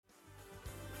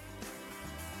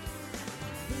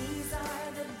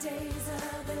days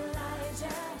of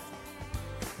Elijah,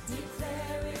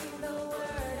 declaring the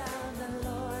word of the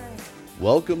Lord.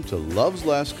 Welcome to Love's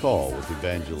Last Call with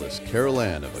Evangelist Carol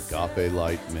Ann of Agape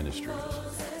Light Ministries.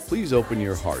 Please open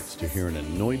your hearts to hear an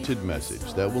anointed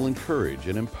message that will encourage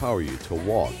and empower you to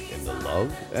walk in the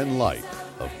love and light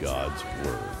of God's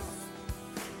Word.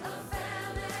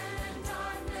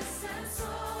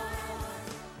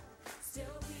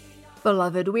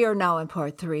 Beloved, we are now in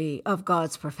part 3 of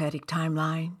God's prophetic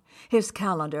timeline, His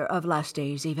calendar of last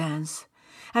days events.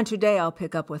 And today I'll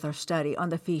pick up with our study on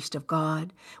the Feast of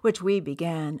God, which we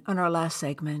began on our last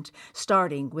segment,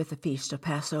 starting with the Feast of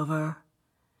Passover.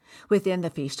 Within the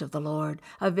Feast of the Lord,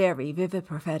 a very vivid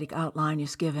prophetic outline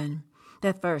is given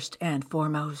that first and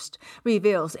foremost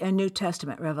reveals a New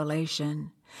Testament revelation,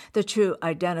 the true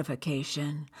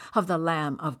identification of the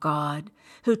Lamb of God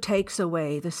who takes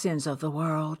away the sins of the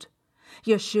world.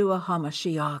 Yeshua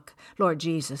HaMashiach, Lord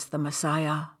Jesus the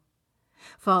Messiah,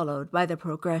 followed by the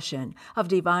progression of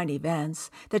divine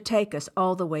events that take us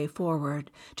all the way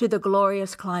forward to the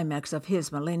glorious climax of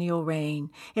His millennial reign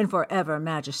in forever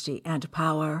majesty and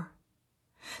power.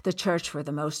 The church, for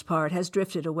the most part, has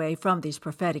drifted away from these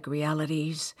prophetic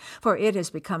realities, for it has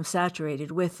become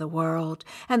saturated with the world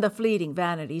and the fleeting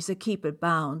vanities that keep it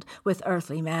bound with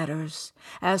earthly matters,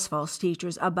 as false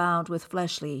teachers abound with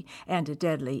fleshly and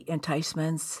deadly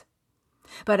enticements.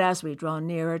 But as we draw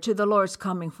nearer to the Lord's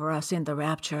coming for us in the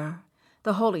rapture,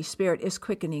 the Holy Spirit is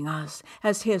quickening us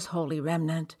as His holy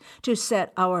remnant to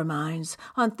set our minds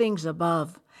on things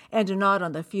above and not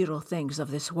on the futile things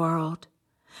of this world.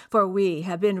 For we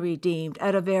have been redeemed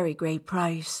at a very great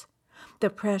price, the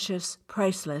precious,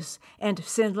 priceless, and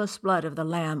sinless blood of the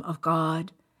Lamb of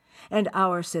God, and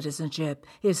our citizenship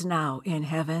is now in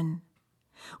heaven.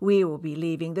 We will be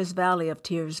leaving this valley of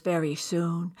tears very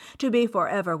soon to be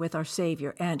forever with our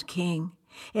Savior and King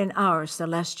in our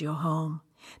celestial home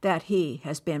that He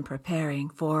has been preparing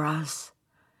for us.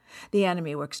 The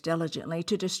enemy works diligently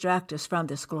to distract us from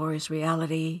this glorious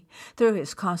reality through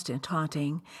his constant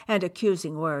taunting and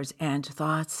accusing words and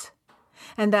thoughts.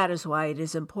 And that is why it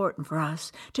is important for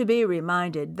us to be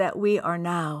reminded that we are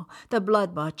now the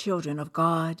blood-bought children of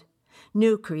God,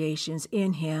 new creations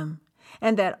in Him,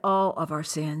 and that all of our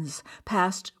sins,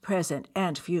 past, present,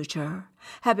 and future,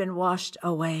 have been washed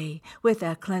away with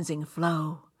that cleansing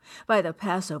flow by the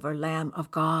Passover Lamb of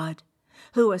God,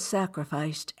 who was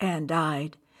sacrificed and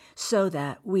died so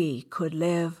that we could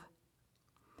live.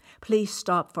 Please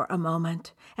stop for a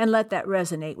moment and let that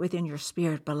resonate within your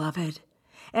spirit, beloved,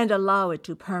 and allow it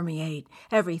to permeate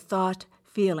every thought,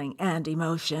 feeling, and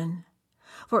emotion.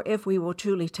 For if we will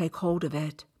truly take hold of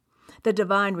it, the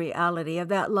divine reality of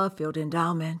that love-filled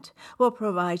endowment will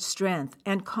provide strength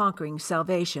and conquering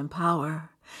salvation power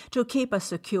to keep us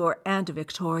secure and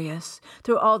victorious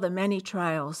through all the many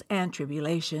trials and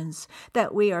tribulations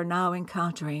that we are now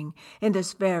encountering in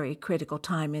this very critical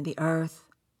time in the earth.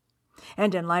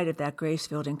 And in light of that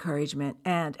grace-filled encouragement,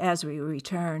 and as we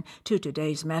return to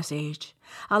today's message,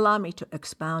 allow me to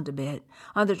expound a bit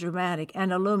on the dramatic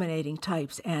and illuminating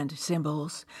types and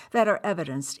symbols that are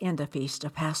evidenced in the Feast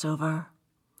of Passover.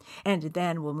 And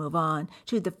then we'll move on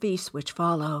to the feasts which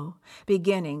follow,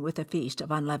 beginning with the Feast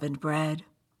of Unleavened Bread.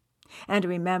 And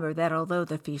remember that although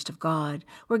the Feast of God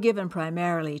were given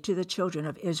primarily to the children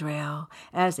of Israel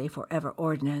as a forever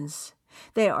ordinance,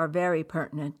 they are very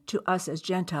pertinent to us as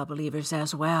Gentile believers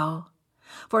as well.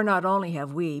 For not only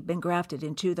have we been grafted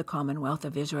into the commonwealth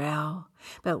of Israel,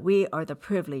 but we are the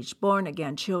privileged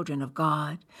born-again children of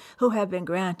God who have been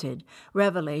granted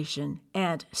revelation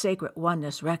and sacred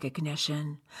oneness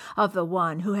recognition of the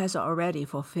one who has already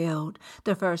fulfilled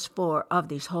the first 4 of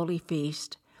these holy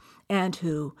feasts, and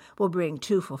who will bring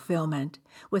to fulfillment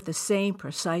with the same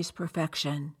precise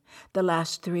perfection the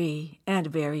last 3 and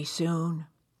very soon.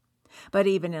 But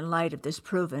even in light of this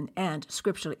proven and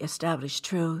scripturally established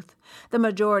truth, the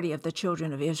majority of the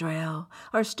children of Israel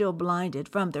are still blinded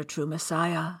from their true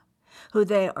Messiah, who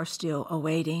they are still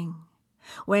awaiting,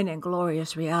 when in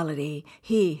glorious reality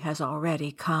He has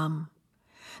already come,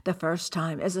 the first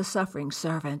time as a suffering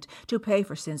servant to pay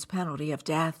for sin's penalty of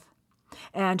death,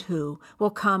 and who will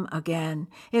come again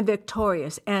in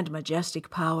victorious and majestic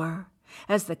power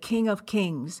as the King of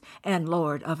kings and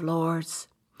Lord of lords,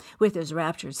 with His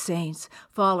raptured saints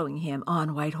following Him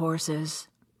on white horses.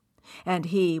 And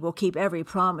He will keep every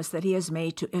promise that He has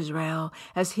made to Israel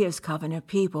as His covenant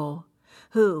people,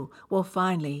 who will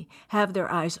finally have their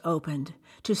eyes opened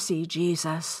to see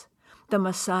Jesus, the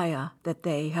Messiah that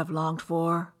they have longed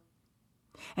for.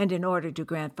 And in order to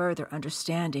grant further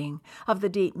understanding of the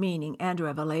deep meaning and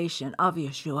revelation of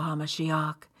Yeshua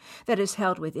HaMashiach that is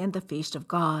held within the feast of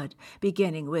God,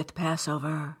 beginning with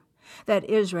Passover, that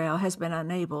Israel has been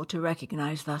unable to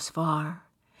recognize thus far.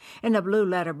 In a Blue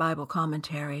Letter Bible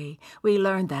commentary, we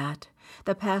learn that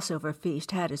the Passover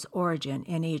feast had its origin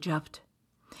in Egypt.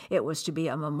 It was to be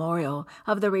a memorial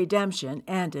of the redemption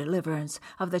and deliverance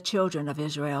of the children of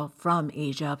Israel from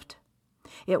Egypt.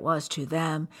 It was to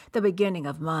them the beginning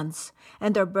of months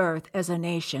and their birth as a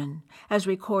nation, as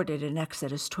recorded in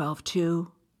Exodus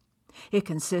 12:2. It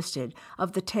consisted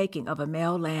of the taking of a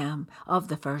male lamb of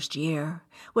the first year,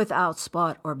 without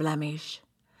spot or blemish,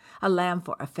 a lamb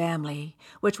for a family,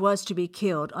 which was to be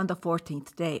killed on the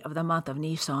 14th day of the month of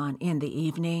Nisan in the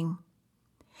evening.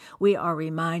 We are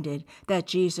reminded that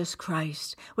Jesus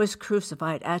Christ was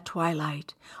crucified at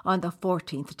twilight on the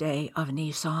 14th day of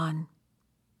Nisan.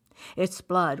 Its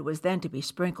blood was then to be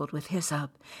sprinkled with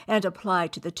hyssop and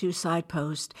applied to the 2 side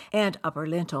posts and upper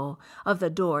lintel of the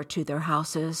door to their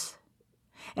houses.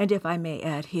 And if I may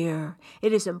add here,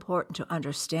 it is important to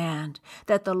understand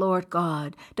that the Lord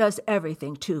God does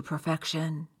everything to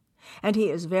perfection, and he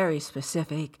is very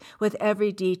specific with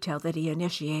every detail that he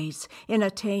initiates in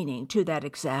attaining to that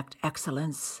exact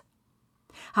excellence.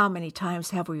 How many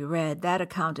times have we read that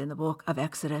account in the book of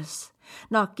Exodus,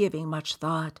 not giving much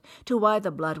thought to why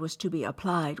the blood was to be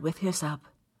applied with hyssop,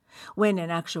 when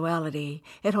in actuality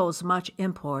it holds much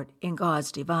import in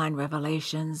God's divine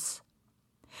revelations.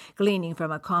 Gleaning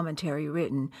from a commentary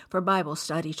written for Bible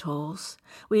study tools,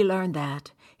 we learn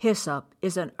that hyssop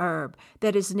is an herb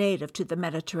that is native to the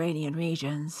Mediterranean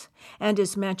regions and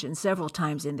is mentioned several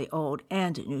times in the Old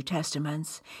and New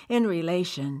Testaments in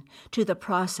relation to the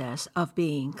process of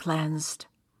being cleansed.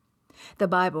 The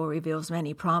Bible reveals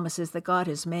many promises that God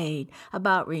has made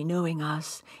about renewing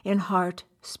us in heart,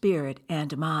 spirit,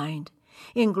 and mind,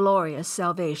 in glorious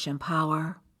salvation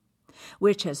power,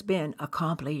 which has been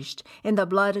accomplished in the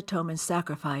blood atonement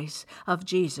sacrifice of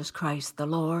Jesus Christ the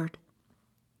Lord.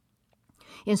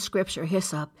 In Scripture,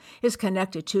 hyssop is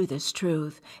connected to this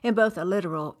truth in both a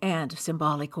literal and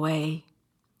symbolic way.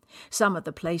 Some of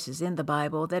the places in the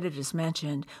Bible that it is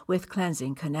mentioned with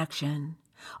cleansing connection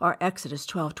are Exodus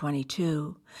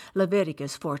 12:22,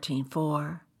 Leviticus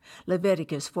 14:4,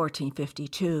 Leviticus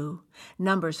 14:52,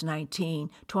 Numbers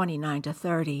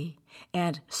 19:29-30,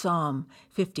 and Psalm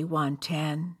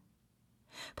 51:10.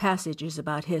 Passages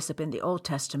about hyssop in the Old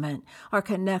Testament are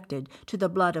connected to the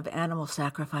blood of animal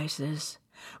sacrifices,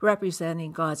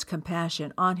 representing God's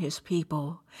compassion on his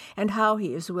people and how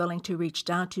he is willing to reach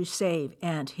down to save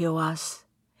and heal us,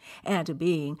 and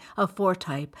being a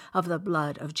foretype of the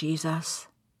blood of Jesus.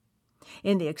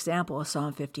 In the example of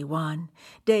Psalm 51,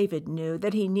 David knew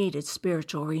that he needed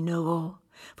spiritual renewal,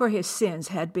 for his sins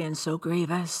had been so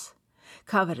grievous: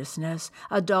 covetousness,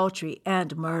 adultery,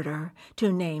 and murder,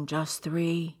 to name just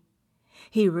 3.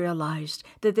 He realized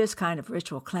that this kind of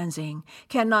ritual cleansing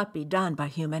cannot be done by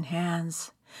human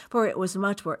hands, for it was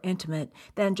much more intimate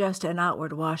than just an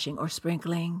outward washing or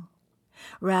sprinkling.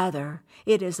 Rather,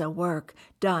 it is a work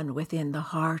done within the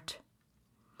heart.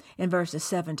 In verses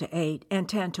 7-8 and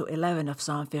 10-11 of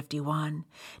Psalm 51,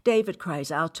 David cries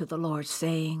out to the Lord,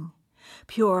 saying,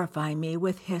 "Purify me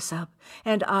with hyssop,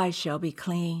 and I shall be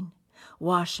clean.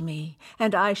 Wash me,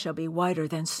 and I shall be whiter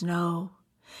than snow.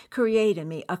 Create in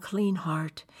me a clean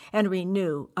heart, and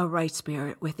renew a right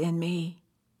spirit within me."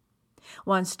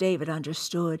 Once David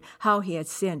understood how he had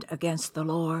sinned against the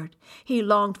Lord, he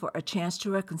longed for a chance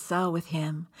to reconcile with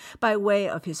him by way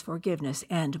of his forgiveness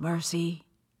and mercy.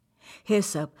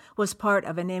 Hyssop was part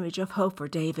of an image of hope for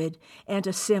David and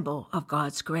a symbol of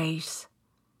God's grace.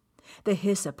 The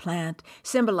hyssop plant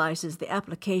symbolizes the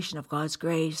application of God's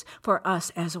grace for us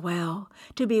as well,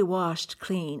 to be washed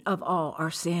clean of all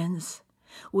our sins,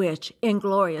 which, in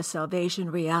glorious salvation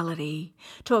reality,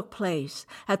 took place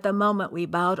at the moment we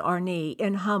bowed our knee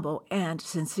in humble and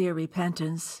sincere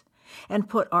repentance, and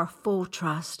put our full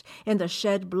trust in the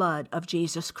shed blood of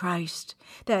Jesus Christ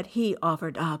that he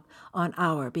offered up on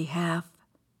our behalf.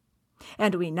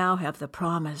 And we now have the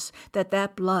promise that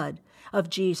that blood of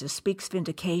Jesus speaks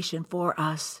vindication for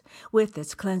us with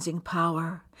its cleansing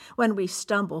power when we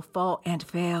stumble, fall, and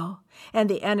fail, and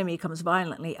the enemy comes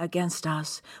violently against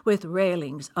us with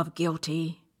railings of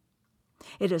guilty.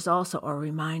 It is also a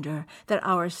reminder that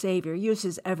our Savior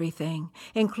uses everything,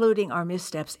 including our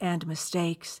missteps and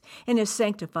mistakes, in his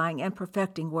sanctifying and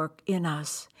perfecting work in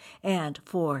us and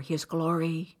for his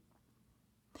glory.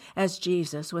 As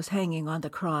Jesus was hanging on the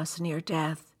cross near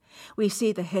death, we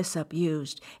see the hyssop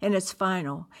used in its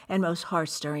final and most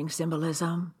heart-stirring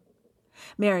symbolism.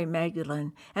 Mary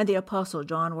Magdalene and the Apostle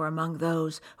John were among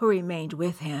those who remained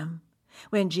with him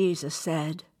when Jesus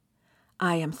said,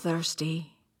 "I am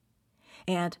thirsty."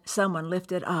 And someone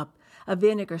lifted up a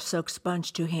vinegar-soaked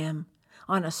sponge to him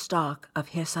on a stalk of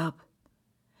hyssop.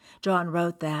 John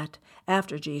wrote that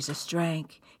after Jesus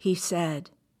drank, he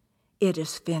said, "It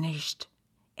is finished,"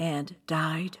 and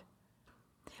died.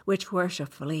 Which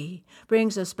worshipfully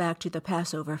brings us back to the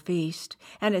Passover feast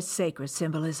and its sacred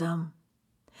symbolism.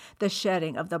 The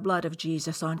shedding of the blood of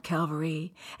Jesus on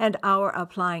Calvary and our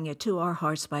applying it to our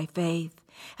hearts by faith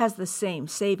has the same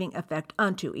saving effect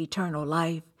unto eternal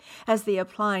life as the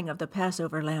applying of the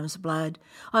Passover lamb's blood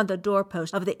on the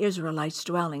doorpost of the Israelites'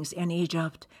 dwellings in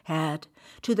Egypt had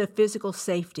to the physical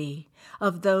safety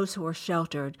of those who were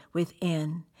sheltered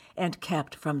within and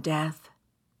kept from death.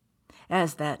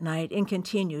 As that night, in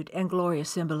continued and glorious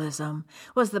symbolism,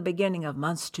 was the beginning of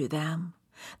months to them,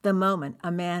 the moment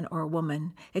a man or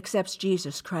woman accepts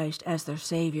Jesus Christ as their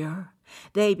Savior,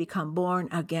 they become born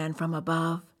again from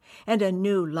above, and a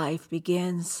new life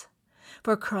begins.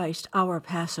 For Christ, our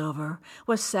Passover,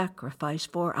 was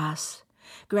sacrificed for us,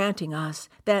 granting us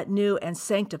that new and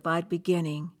sanctified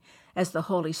beginning, as the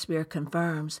Holy Spirit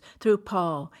confirms through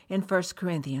Paul in 1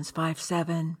 Corinthians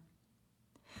 5:7.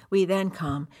 We then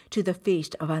come to the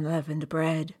Feast of Unleavened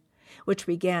Bread, which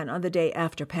began on the day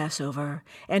after Passover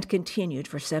and continued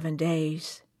for 7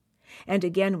 days. And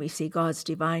again we see God's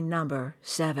divine number,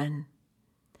 7.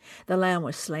 The lamb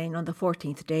was slain on the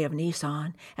 14th day of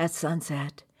Nisan at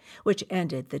sunset, which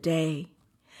ended the day.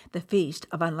 The Feast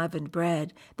of Unleavened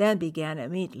Bread then began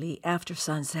immediately after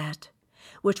sunset,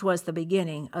 which was the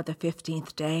beginning of the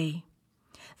 15th day.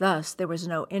 Thus there was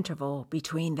no interval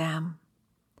between them.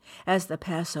 As the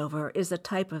Passover is a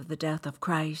type of the death of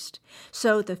Christ,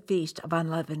 so the Feast of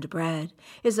Unleavened Bread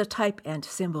is a type and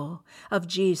symbol of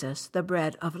Jesus, the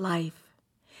bread of life.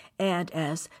 And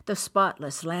as the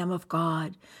spotless Lamb of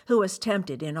God, who was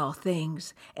tempted in all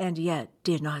things and yet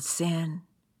did not sin.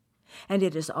 And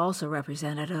it is also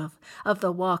representative of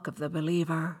the walk of the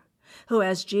believer, who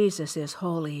as Jesus is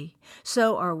holy,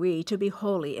 so are we to be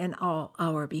holy in all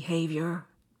our behavior.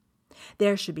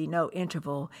 There should be no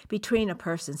interval between a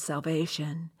person's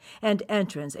salvation and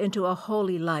entrance into a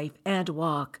holy life and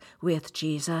walk with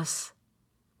Jesus.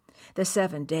 The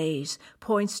 7 days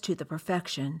points to the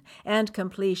perfection and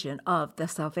completion of the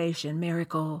salvation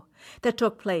miracle that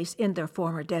took place in their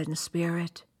former deadened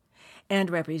spirit, and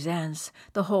represents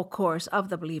the whole course of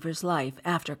the believer's life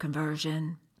after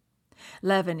conversion.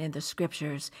 Leaven in the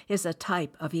Scriptures is a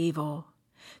type of evil,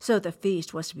 so the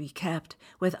feast was to be kept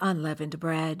with unleavened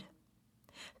bread.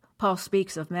 Paul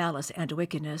speaks of malice and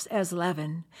wickedness as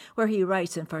leaven, where he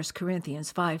writes in 1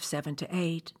 Corinthians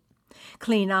 5:7-8,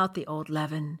 "Clean out the old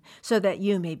leaven, so that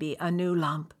you may be a new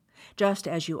lump, just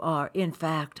as you are in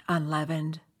fact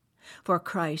unleavened. For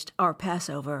Christ, our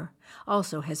Passover,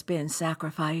 also has been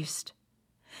sacrificed.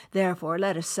 Therefore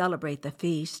let us celebrate the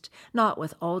feast, not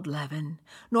with old leaven,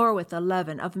 nor with the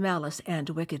leaven of malice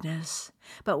and wickedness,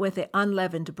 but with the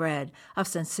unleavened bread of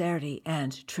sincerity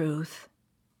and truth."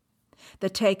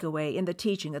 The takeaway in the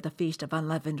teaching of the Feast of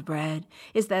Unleavened Bread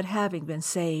is that having been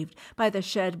saved by the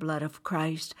shed blood of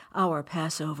Christ, our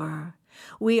Passover,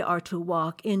 we are to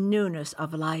walk in newness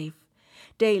of life,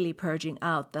 daily purging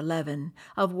out the leaven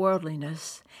of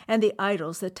worldliness and the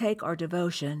idols that take our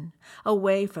devotion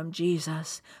away from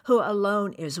Jesus, who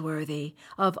alone is worthy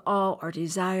of all our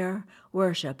desire,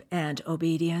 worship, and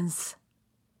obedience.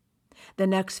 The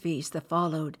next feast that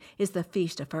followed is the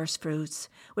Feast of First Fruits,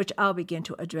 which I'll begin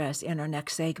to address in our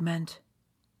next segment.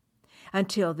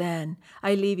 Until then,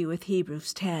 I leave you with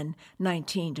Hebrews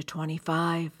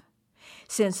 10:19-25.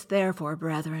 "Since therefore,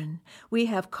 brethren, we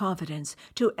have confidence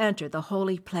to enter the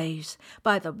holy place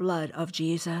by the blood of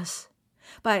Jesus,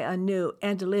 by a new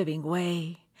and living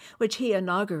way, which he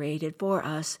inaugurated for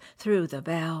us through the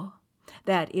veil,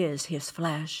 that is his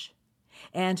flesh.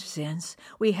 And since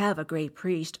we have a great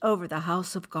priest over the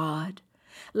house of God,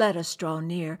 let us draw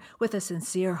near with a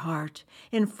sincere heart,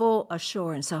 in full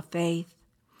assurance of faith,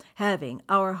 having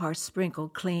our hearts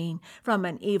sprinkled clean from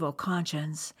an evil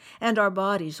conscience, and our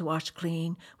bodies washed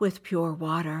clean with pure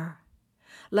water.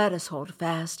 Let us hold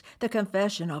fast the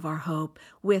confession of our hope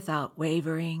without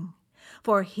wavering,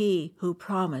 for he who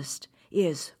promised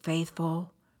is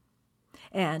faithful.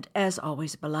 And as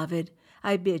always, beloved,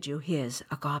 I bid you his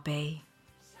agape."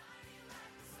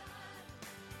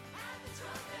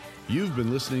 You've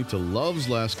been listening to Love's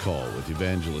Last Call with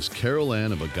Evangelist Carol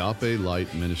Ann of Agape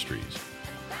Light Ministries.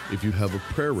 If you have a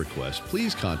prayer request,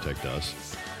 please contact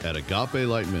us at Agape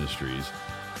Light Ministries,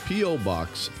 P.O.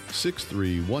 Box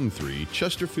 6313,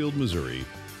 Chesterfield, Missouri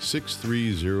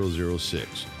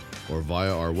 63006, or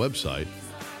via our website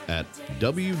at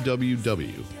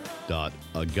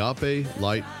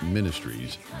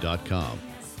www.agapelightministries.com.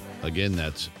 Again,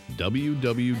 that's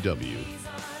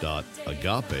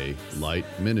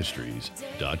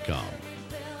www.agapelightministries.com.